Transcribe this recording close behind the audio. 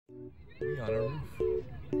We on a roof.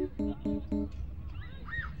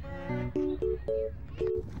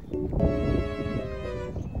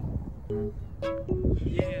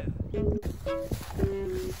 Yeah.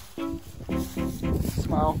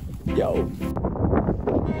 Smile. Yo.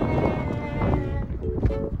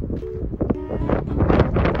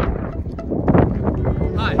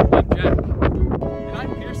 Hi, I'm Jack. And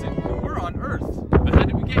I'm Pearson. We're on Earth. But how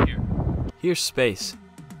did we get here? Here's space,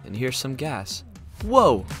 and here's some gas.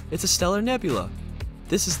 Whoa! It's a stellar nebula!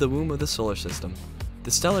 This is the womb of the solar system.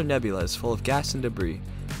 The stellar nebula is full of gas and debris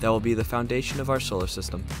that will be the foundation of our solar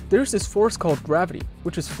system. There's this force called gravity,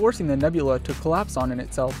 which is forcing the nebula to collapse on in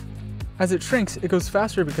itself. As it shrinks, it goes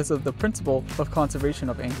faster because of the principle of conservation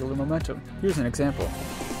of angular momentum. Here's an example.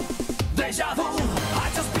 Deja vu,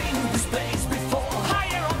 I just been in this place before,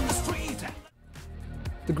 higher on the street.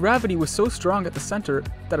 The gravity was so strong at the center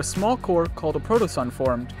that a small core called a protosun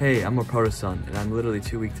formed. Hey, I'm a protosun, and I'm literally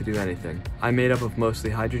too weak to do anything. I'm made up of mostly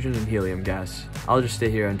hydrogen and helium gas. I'll just stay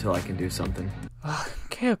here until I can do something.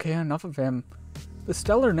 Okay, enough of him. The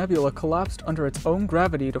stellar nebula collapsed under its own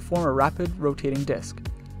gravity to form a rapid rotating disk.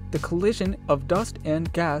 The collision of dust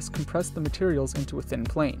and gas compressed the materials into a thin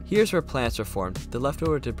plane. Here's where planets are formed. The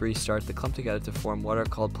leftover debris start to clump together to form what are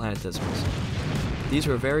called planetismals. These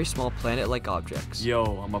were very small planet-like objects. Yo,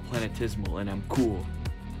 I'm a planetesimal and I'm cool.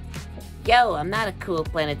 Yo, I'm not a cool I'm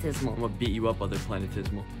planetesimal. gonna beat you up, other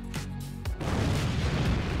planetesimal.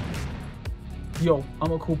 Yo,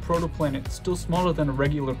 I'm a cool protoplanet, still smaller than a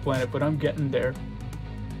regular planet, but I'm getting there.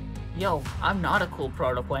 Yo, I'm not a cool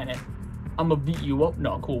protoplanet. I'ma beat you up,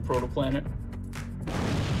 not cool protoplanet.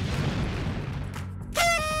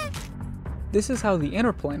 This is how the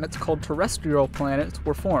inner planets, called terrestrial planets,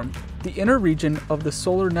 were formed. The inner region of the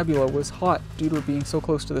solar nebula was hot due to it being so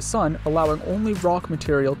close to the sun, allowing only rock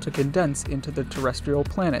material to condense into the terrestrial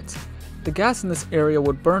planets. The gas in this area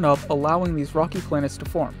would burn up, allowing these rocky planets to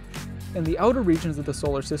form. In the outer regions of the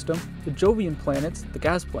solar system, the Jovian planets, the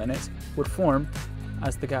gas planets, would form,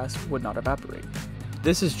 as the gas would not evaporate.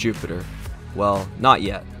 This is Jupiter. Well, not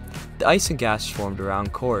yet. The ice and gas formed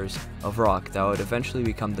around cores of rock that would eventually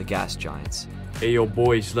become the gas giants. Hey yo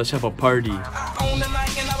boys, let's have a party.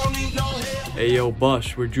 Hey yo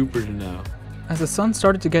Bush, we're Jupiter now. As the sun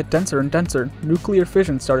started to get denser and denser, nuclear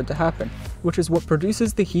fission started to happen, which is what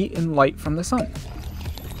produces the heat and light from the sun.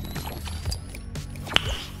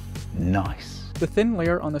 Nice. The thin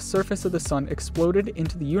layer on the surface of the sun exploded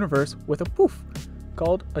into the universe with a poof,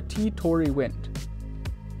 called a T-Tauri wind.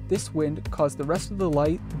 This wind caused the rest of the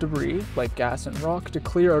light debris, like gas and rock, to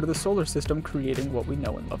clear out of the solar system, creating what we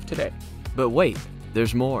know and love today. But wait,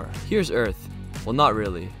 there's more. Here's Earth. Well, not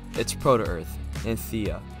really. It's Proto-Earth and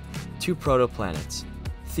Theia, two protoplanets.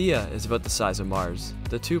 Theia is about the size of Mars.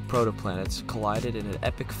 The two protoplanets collided in an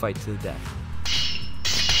epic fight to the death,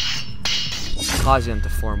 causing them to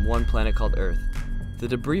form one planet called Earth. The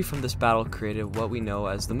debris from this battle created what we know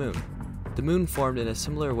as the Moon. The Moon formed in a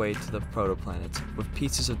similar way to the protoplanets, with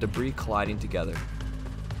pieces of debris colliding together.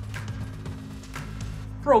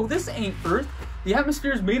 Bro, this ain't Earth. The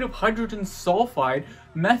atmosphere is made of hydrogen sulfide,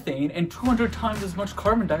 methane, and 200 times as much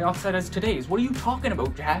carbon dioxide as today's. What are you talking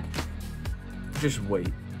about, Jack? Just wait.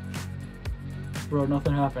 Bro,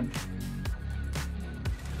 nothing happened.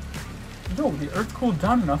 No, the Earth cooled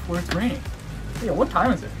down enough where it's raining. Yeah, what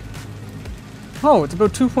time is it? Oh, it's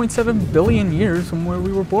about 2.7 billion years from where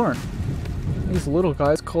we were born. These little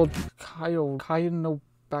guys called cyanobacteria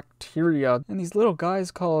and these little guys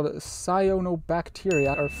called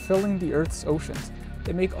cyanobacteria are filling the Earth's oceans.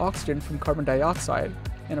 They make oxygen from carbon dioxide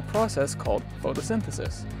in a process called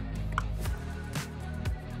photosynthesis.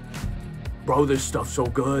 Bro, this stuff's so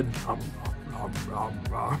good.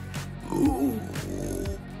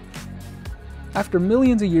 After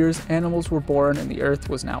millions of years, animals were born and the Earth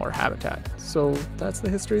was now our habitat. So that's the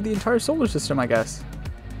history of the entire solar system, I guess.